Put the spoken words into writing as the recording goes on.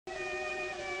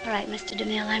All right, Mr.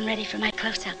 DeMille, I'm ready for my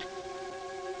close-up.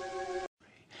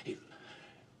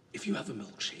 If you have a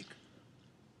milkshake,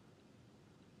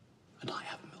 and I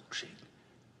have a milkshake,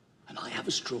 and I have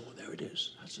a straw, there it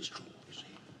is. That's a straw, you see.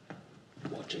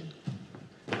 Watching.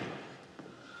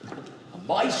 And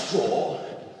my straw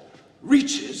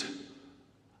reaches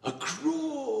across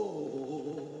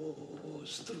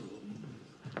the room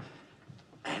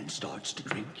and starts to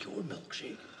drink your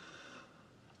milkshake.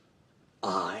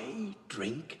 I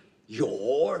drink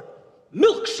your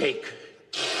milkshake.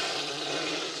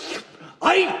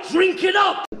 I drink it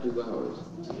up! 2 hours.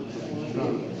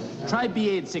 Try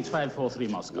BA-6543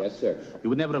 Moscow. Yes, sir. You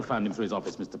would never have found him through his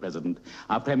office, Mr. President.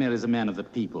 Our premier is a man of the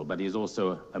people, but he is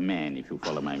also a man, if you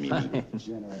follow my meaning.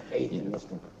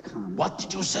 What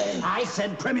did you say? I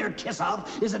said Premier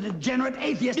Kissoff is a degenerate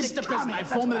atheist. Mr. President, I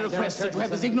formally request that you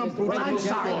have this ignorant brute... I'm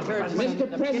sorry, Mr.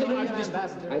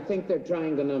 President, I think they're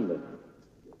trying the number.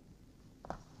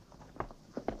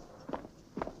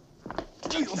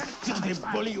 You filthy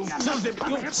bully, you filthy...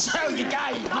 You silly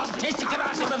guy! Not tasting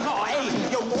karate before, eh?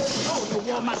 You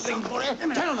war muttering boy.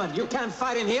 Gentlemen, you can't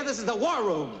fight in here. This is the war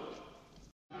room.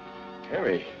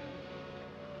 Harry,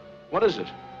 what is it?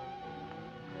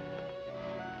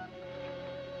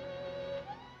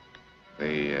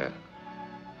 The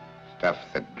stuff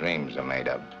that dreams are made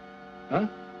of. Huh?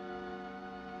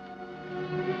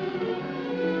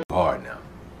 Hard now.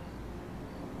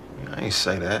 I ain't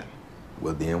say that.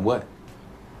 Well, then what?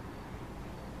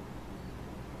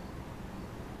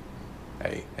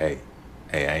 Hey,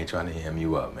 I ain't trying to hem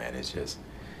you up, man. It's just,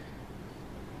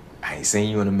 I ain't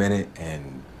seen you in a minute,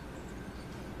 and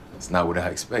it's not what I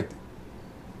expected.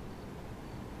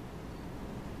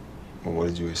 Well, what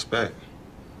did you expect?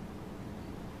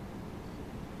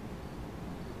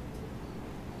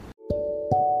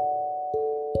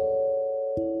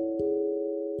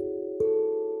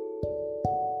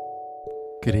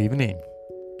 Good evening,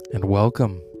 and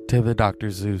welcome to the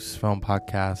Dr. Zeus Film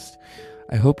Podcast.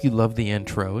 I hope you love the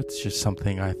intro. It's just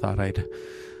something I thought I'd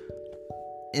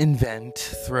invent,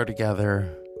 throw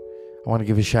together. I want to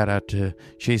give a shout out to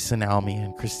Jason Almy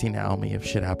and Christina Almy of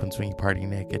Shit Happens When You Party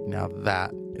Naked. Now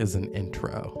that is an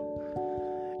intro.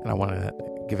 And I want to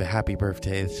give a happy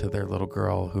birthday to their little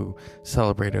girl who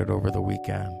celebrated over the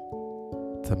weekend.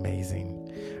 It's amazing.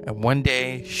 And one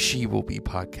day she will be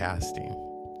podcasting.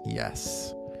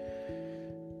 Yes.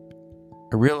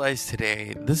 I realized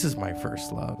today this is my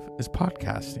first love, is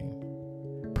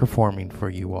podcasting, performing for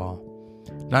you all.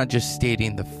 Not just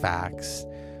stating the facts,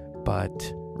 but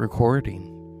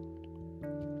recording.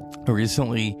 I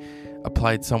recently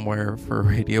applied somewhere for a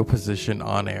radio position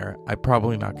on air. I'm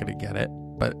probably not going to get it,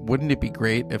 but wouldn't it be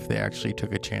great if they actually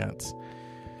took a chance?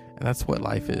 And that's what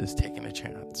life is, taking a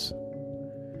chance.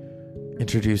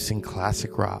 Introducing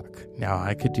classic rock. Now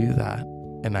I could do that,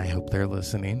 and I hope they're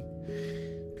listening.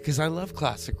 Because I love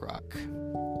classic rock.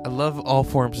 I love all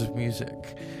forms of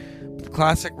music. But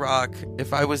classic rock,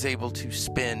 if I was able to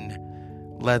spin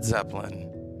Led Zeppelin,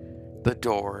 The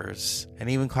Doors,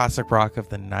 and even classic rock of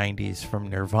the 90s from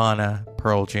Nirvana,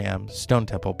 Pearl Jam, Stone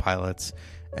Temple Pilots,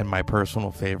 and my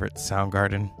personal favorite,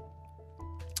 Soundgarden.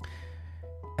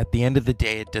 At the end of the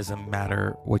day, it doesn't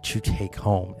matter what you take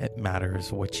home. It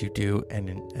matters what you do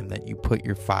and that you put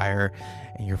your fire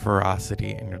and your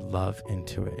ferocity and your love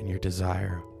into it and your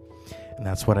desire. And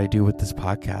that's what I do with this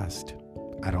podcast.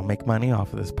 I don't make money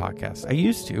off of this podcast. I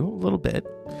used to, a little bit.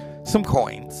 Some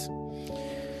coins.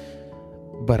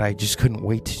 But I just couldn't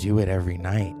wait to do it every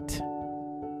night.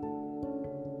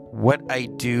 What I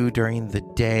do during the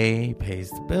day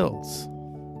pays the bills.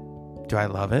 Do I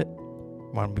love it?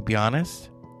 Want me to be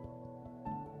honest?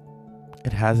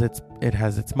 It has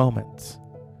its moments.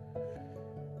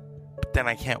 But then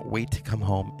I can't wait to come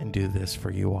home and do this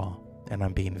for you all. And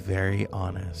I'm being very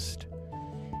honest.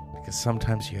 Because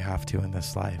sometimes you have to in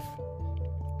this life.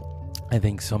 I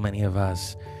think so many of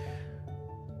us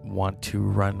want to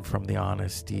run from the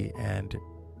honesty and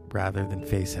rather than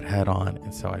face it head on.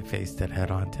 And so I faced it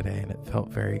head on today, and it felt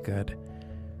very good.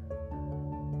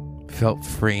 It felt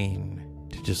freeing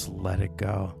to just let it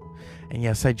go. And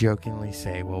yes, I jokingly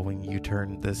say, well, when you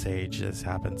turn this age, this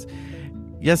happens.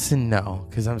 Yes and no,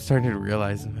 because I'm starting to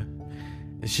realize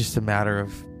it's just a matter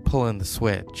of pulling the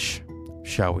switch,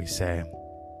 shall we say.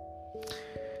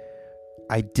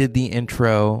 I did the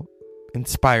intro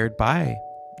inspired by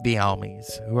the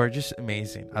Almies, who are just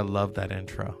amazing. I love that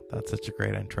intro. That's such a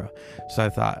great intro. So I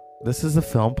thought, this is a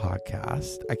film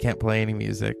podcast. I can't play any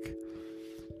music.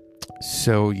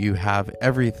 So you have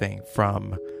everything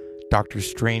from Dr.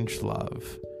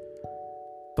 Strangelove,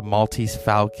 The Maltese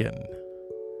Falcon,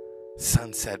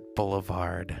 Sunset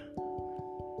Boulevard,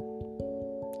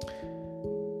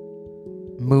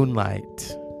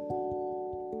 Moonlight.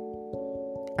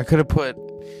 I could have put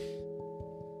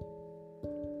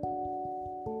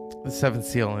The Seventh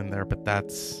Seal in there, but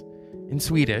that's in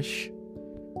Swedish,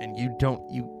 and you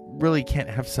really can't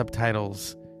have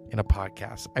subtitles in a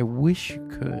podcast. I wish you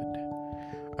could.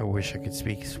 I wish I could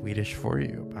speak Swedish for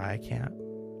you, but I can't.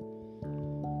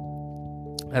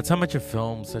 That's how much a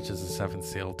film such as The Seventh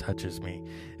Seal touches me,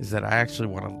 is that I actually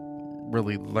want to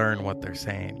really learn what they're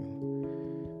saying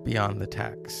beyond the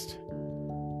text.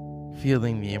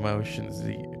 Feeling the emotions,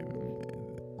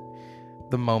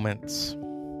 the moments.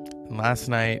 And last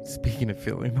night, speaking of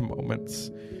feeling the moments,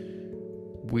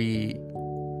 we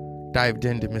dived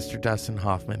into Mr. Dustin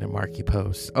Hoffman and Marky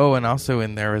Post. Oh, and also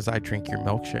in there is I Drink Your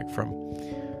Milkshake from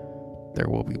There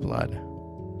Will Be Blood.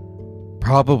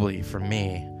 Probably, for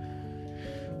me,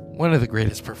 one of the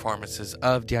greatest performances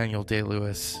of Daniel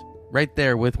Day-Lewis. Right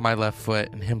there with My Left Foot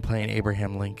and him playing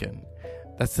Abraham Lincoln.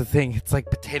 That's the thing. It's like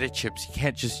potato chips. You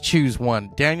can't just choose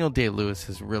one. Daniel Day-Lewis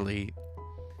is really...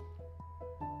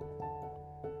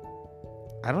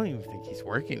 I don't even think he's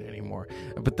working anymore.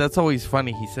 But that's always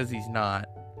funny. He says he's not.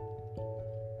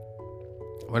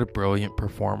 What a brilliant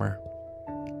performer.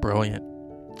 Brilliant.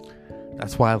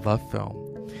 That's why I love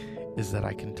film. Is that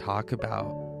I can talk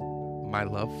about my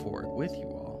love for it with you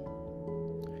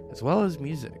all. As well as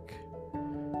music.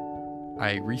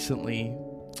 I recently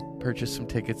purchased some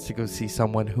tickets to go see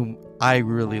someone whom I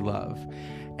really love.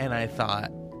 And I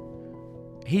thought,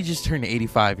 he just turned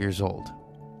 85 years old.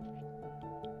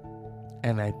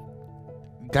 And I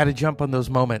got to jump on those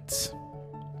moments.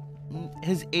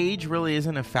 His age really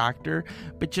isn't a factor,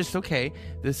 but just, okay,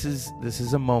 this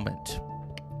is a moment.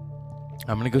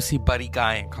 I'm going to go see Buddy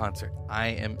Guy in concert. I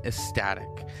am ecstatic.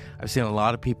 I've seen a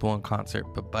lot of people in concert,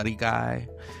 but Buddy Guy,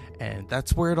 and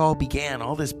that's where it all began.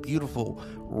 All this beautiful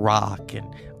rock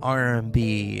and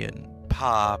R&B and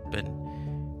pop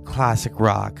and classic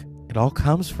rock. It all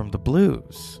comes from the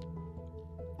blues.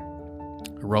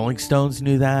 The Rolling Stones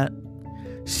knew that.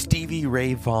 Stevie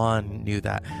Ray Vaughan knew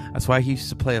that. That's why he used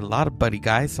to play a lot of Buddy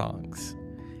Guy songs.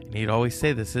 And he'd always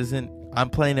say, this isn't, I'm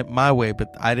playing it my way,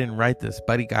 but I didn't write this.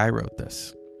 Buddy Guy wrote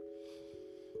this.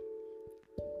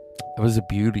 It was the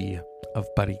beauty of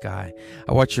Buddy Guy.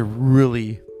 I watched a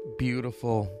really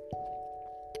beautiful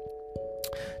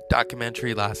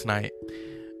documentary last night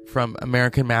from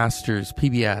American Masters,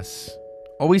 PBS.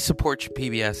 Always support your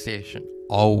PBS station.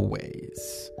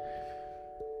 Always.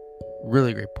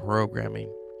 Really great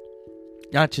programming.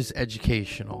 Not just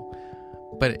educational,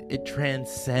 but it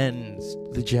transcends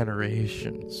the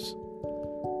generations.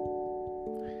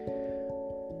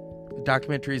 The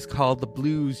documentary is called The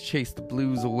Blues Chase the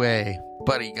Blues Away.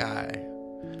 Buddy Guy.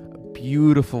 A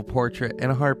beautiful portrait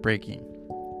and a heartbreaking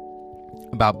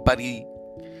about Buddy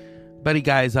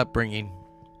Guy's upbringing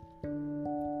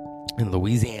in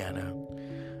Louisiana,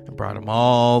 and brought him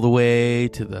all the way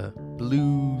to the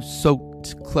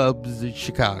blues-soaked clubs in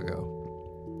Chicago,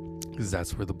 because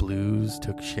that's where the blues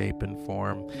took shape and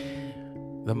form.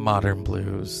 The modern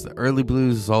blues, the early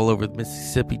blues is all over the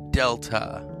Mississippi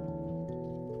Delta.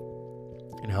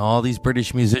 You know, all these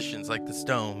British musicians like the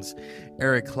Stones,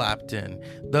 Eric Clapton,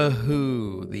 The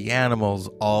Who, The Animals,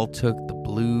 all took the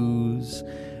blues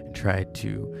and tried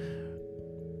to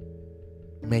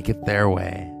make it their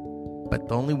way. But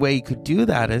the only way you could do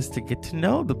that is to get to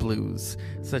know the blues,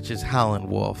 such as Howlin'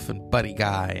 Wolf and Buddy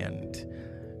Guy and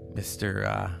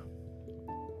Mr.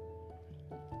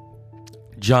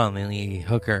 John Lee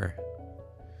Hooker.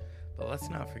 But let's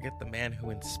not forget the man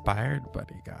who inspired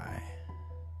Buddy Guy.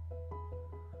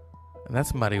 And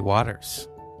that's Muddy Waters.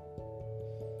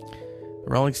 The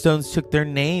Rolling Stones took their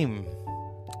name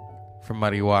from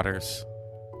Muddy Waters,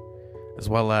 as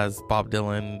well as Bob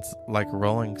Dylan's Like a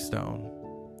Rolling Stone.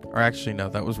 Or actually, no,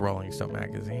 that was Rolling Stone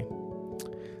magazine.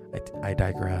 I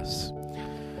digress.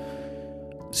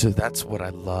 So that's what I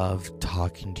love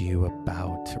talking to you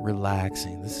about.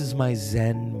 Relaxing. This is my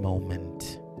Zen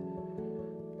moment.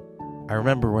 I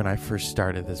remember when I first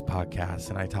started this podcast,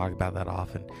 and I talk about that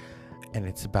often, and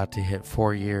it's about to hit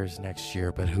 4 years next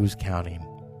year, but who's counting?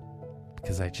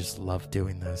 Because I just love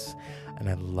doing this, and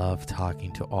I love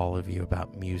talking to all of you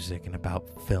about music and about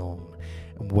film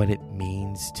and what it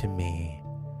means to me.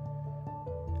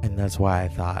 And that's why I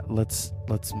thought, let's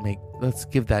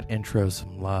give that intro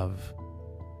some love.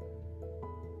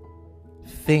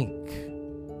 Think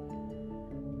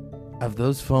of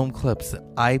those film clips that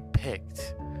I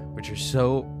picked, which are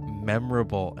so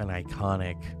memorable and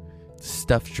iconic.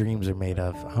 Stuff Dreams Are Made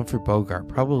Of. Humphrey Bogart,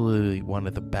 probably one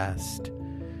of the best.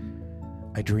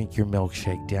 I Drink Your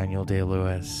Milkshake, Daniel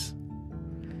Day-Lewis.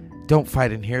 Don't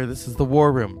Fight in Here. This is The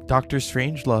War Room, Dr.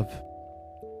 Strangelove.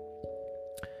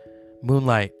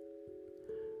 Moonlight,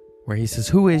 where he says,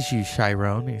 "Who is you,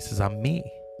 Chiron?" And he says, "I'm me."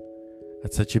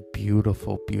 That's such a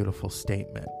beautiful, beautiful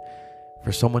statement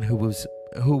for someone who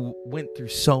went through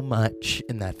so much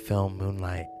in that film,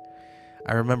 Moonlight.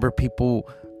 I remember people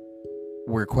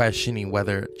were questioning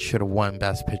whether it should have won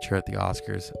Best Picture at the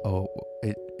Oscars. Oh,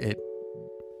 it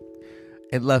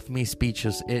left me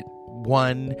speechless. It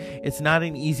won. It's not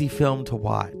an easy film to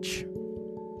watch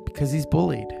because he's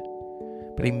bullied,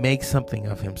 but he makes something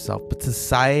of himself. But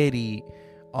society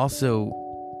also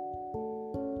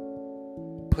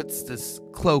puts this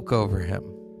cloak over him.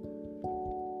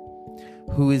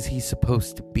 Who is he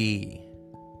supposed to be?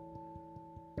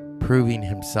 Proving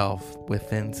himself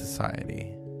within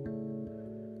society.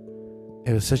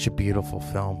 It was such a beautiful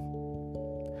film.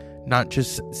 Not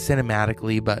just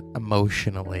cinematically, but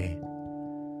emotionally.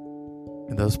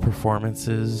 And those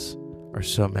performances are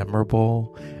so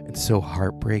memorable and so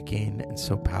heartbreaking and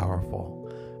so powerful.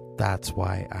 That's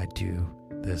why I do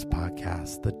this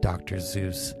podcast, the Dr.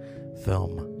 Zeus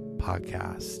Film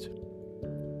Podcast.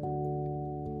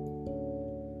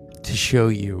 To show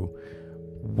you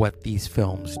what these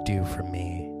films do for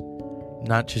me.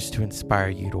 Not just to inspire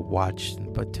you to watch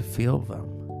them, but to feel them.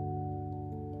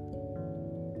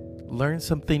 Learn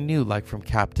something new, like from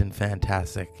Captain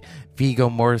Fantastic, Viggo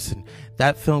Mortensen.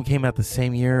 That film came out the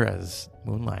same year as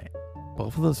Moonlight.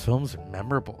 Both of those films are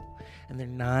memorable, and they're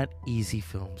not easy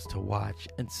films to watch.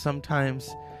 And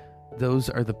sometimes those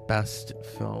are the best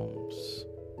films.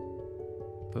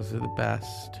 Those are the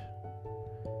best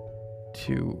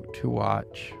to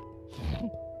watch.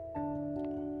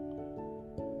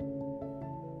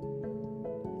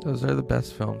 Those are the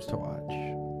best films to watch.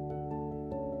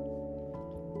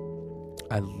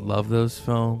 I love those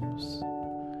films.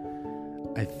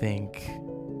 I think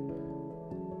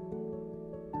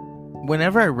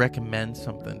whenever I recommend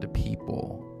something to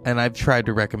people, and I've tried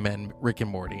to recommend Rick and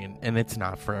Morty, and it's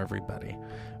not for everybody.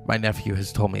 My nephew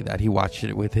has told me that he watched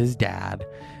it with his dad.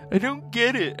 I don't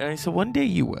get it. And I said, one day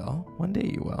you will. One day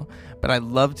you will. But I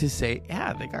love to say,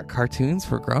 yeah, they got cartoons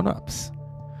for grown-ups.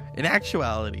 In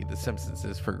actuality, The Simpsons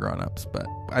is for grown-ups, but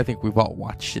I think we've all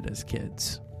watched it as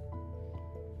kids.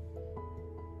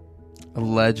 A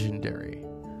legendary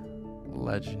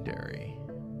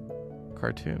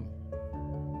cartoon.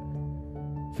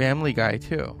 Family Guy,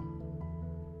 too.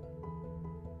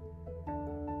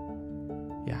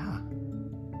 Yeah.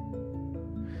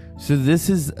 So this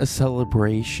is a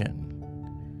celebration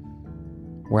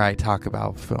where I talk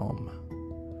about film.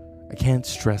 I can't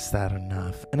stress that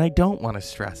enough. And I don't want to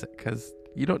stress it because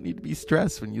you don't need to be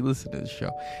stressed when you listen to the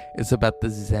show. It's about the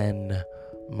Zen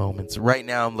moments. Right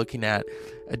now I'm looking at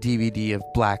a DVD of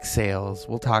Black Sails.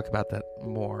 We'll talk about that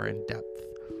more in depth.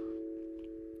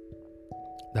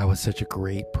 That was such a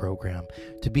great program.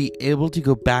 To be able to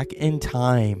go back in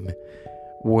time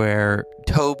where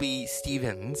Toby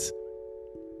Stevens,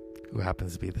 who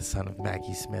happens to be the son of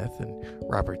Maggie Smith and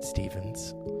Robert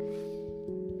Stevens,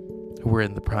 who were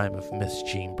in the prime of Miss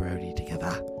Jean Brodie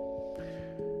together,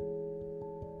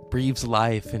 breathes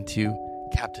life into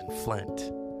Captain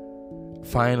Flint.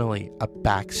 Finally, a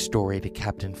backstory to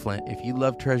Captain Flint. If you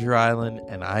love Treasure Island,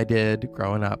 and I did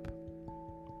growing up.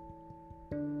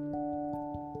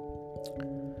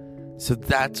 So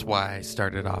that's why I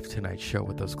started off tonight's show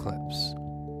with those clips.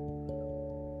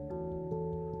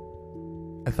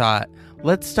 I thought,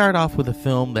 let's start off with a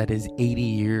film that is 80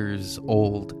 years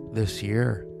old this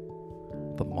year.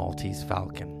 The Maltese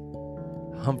Falcon.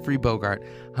 Humphrey Bogart.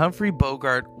 Humphrey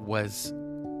Bogart was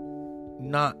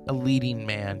not a leading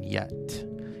man yet.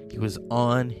 He was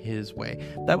on his way.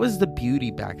 That was the beauty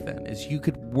back then, is you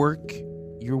could work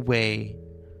your way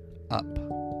up.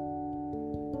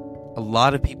 A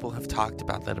lot of people have talked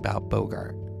about that about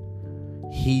Bogart.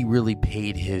 He really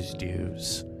paid his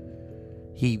dues.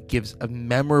 He gives a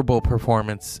memorable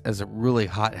performance as a really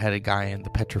hot-headed guy in The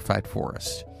Petrified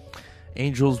Forest.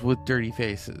 Angels with Dirty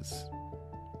Faces.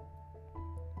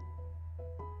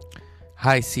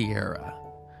 High Sierra.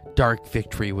 Dark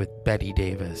Victory with Bette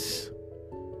Davis.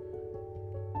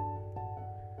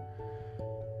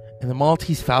 And the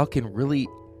Maltese Falcon really,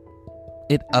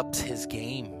 it ups his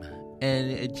game.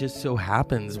 And it just so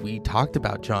happens we talked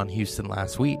about John Huston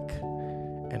last week.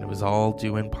 And it was all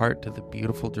due in part to the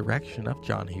beautiful direction of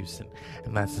John Huston.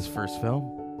 And that's his first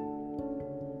film.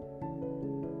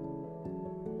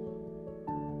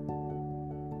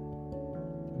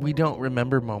 We don't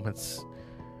remember moments,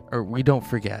 or we don't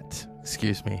forget,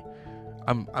 excuse me.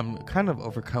 I'm kind of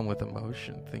overcome with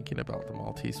emotion thinking about the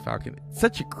Maltese Falcon. It's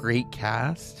such a great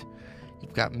cast.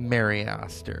 You've got Mary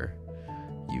Astor.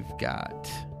 You've got...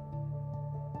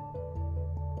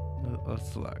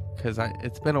 Let's look, because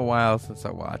it's been a while since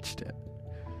I watched it.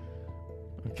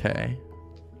 Okay.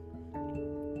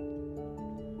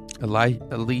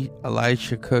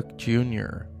 Elisha Cook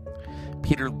Jr.,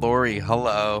 Peter Lorre,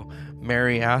 hello,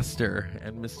 Mary Astor,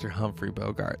 and Mr. Humphrey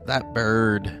Bogart. That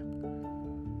bird.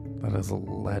 That is a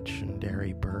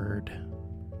legendary bird.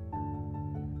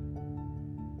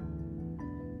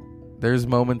 There's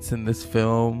moments in this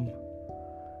film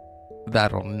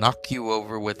that'll knock you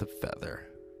over with a feather.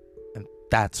 And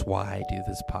that's why I do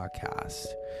this podcast,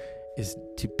 is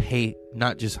to pay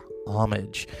not just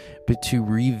homage, but to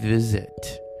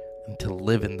revisit and to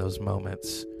live in those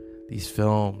moments, these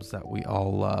films that we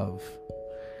all love.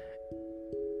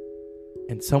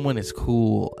 And someone as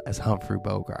cool as Humphrey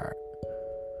Bogart,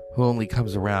 who only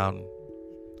comes around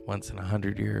once in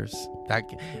 100 years. That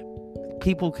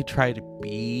people could try to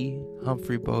be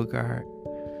Humphrey Bogart,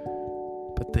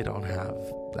 but they don't have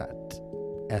that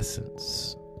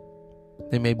essence.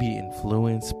 They may be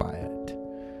influenced by it,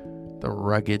 the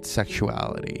rugged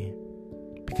sexuality,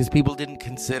 because people didn't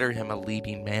consider him a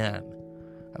leading man,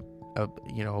 a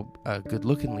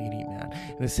good-looking leading man.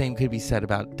 And the same could be said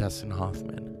about Dustin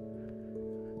Hoffman.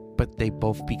 But they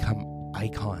both become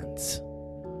icons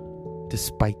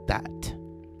despite that.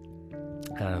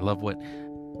 And I love what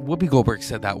Whoopi Goldberg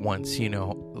said that once,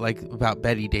 like about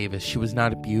Bette Davis. She was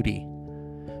not a beauty,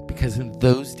 because in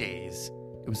those days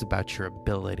it was about your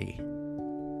ability.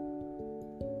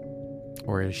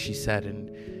 Or as she said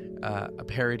in a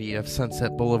parody of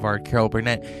Sunset Boulevard, Carol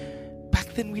Burnett, back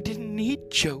then we didn't need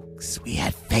jokes, we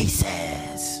had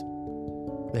faces.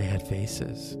 They had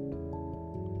faces.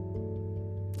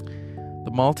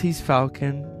 The Maltese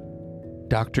Falcon,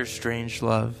 Doctor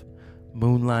Strangelove,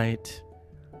 Moonlight,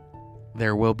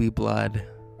 There Will Be Blood.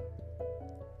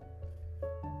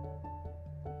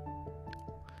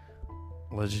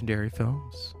 Legendary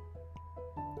films.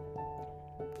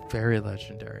 Very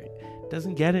legendary.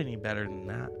 Doesn't get any better than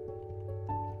that.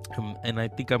 And I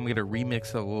think I'm going to remix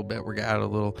it a little bit. We're going to add a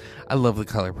little... I love The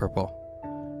Color Purple.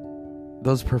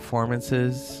 Those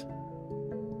performances...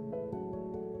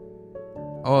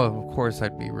 Oh, of course,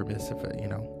 I'd be remiss if it,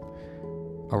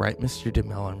 All right, Mr.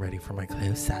 DeMille, I'm ready for my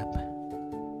close-up.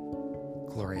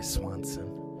 Gloria Swanson.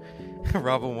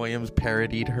 Robin Williams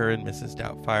parodied her in Mrs.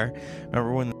 Doubtfire.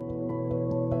 Remember when...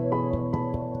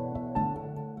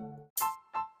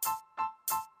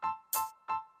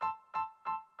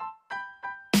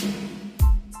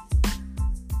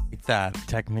 that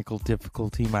technical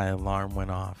difficulty, my alarm went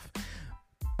off.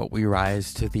 But we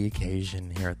rise to the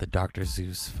occasion here at the Dr.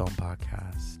 Zeus Film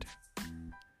Podcast.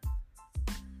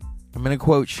 I'm going to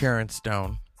quote Sharon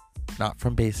Stone, not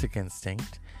from Basic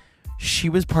Instinct. She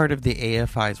was part of the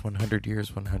AFI's 100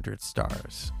 Years, 100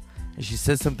 Stars. And she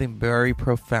says something very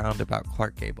profound about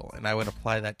Clark Gable, and I would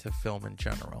apply that to film in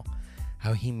general.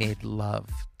 How he made love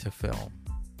to film.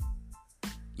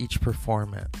 Each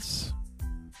performance.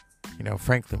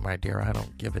 Frankly, my dear, I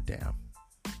don't give a damn.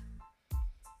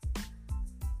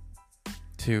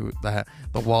 To the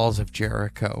Walls of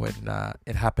Jericho, and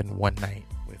It Happened One Night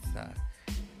with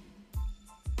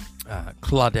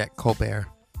Claudette Colbert.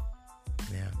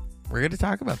 Yeah, we're going to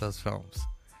talk about those films.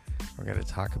 We're going to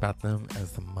talk about them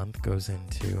as the month goes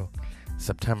into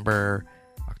September,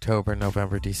 October,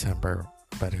 November, December,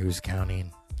 but who's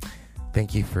counting?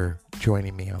 Thank you for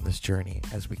joining me on this journey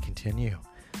as we continue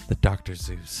the Dr.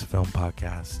 Zeus Film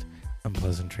Podcast.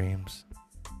 Unpleasant dreams.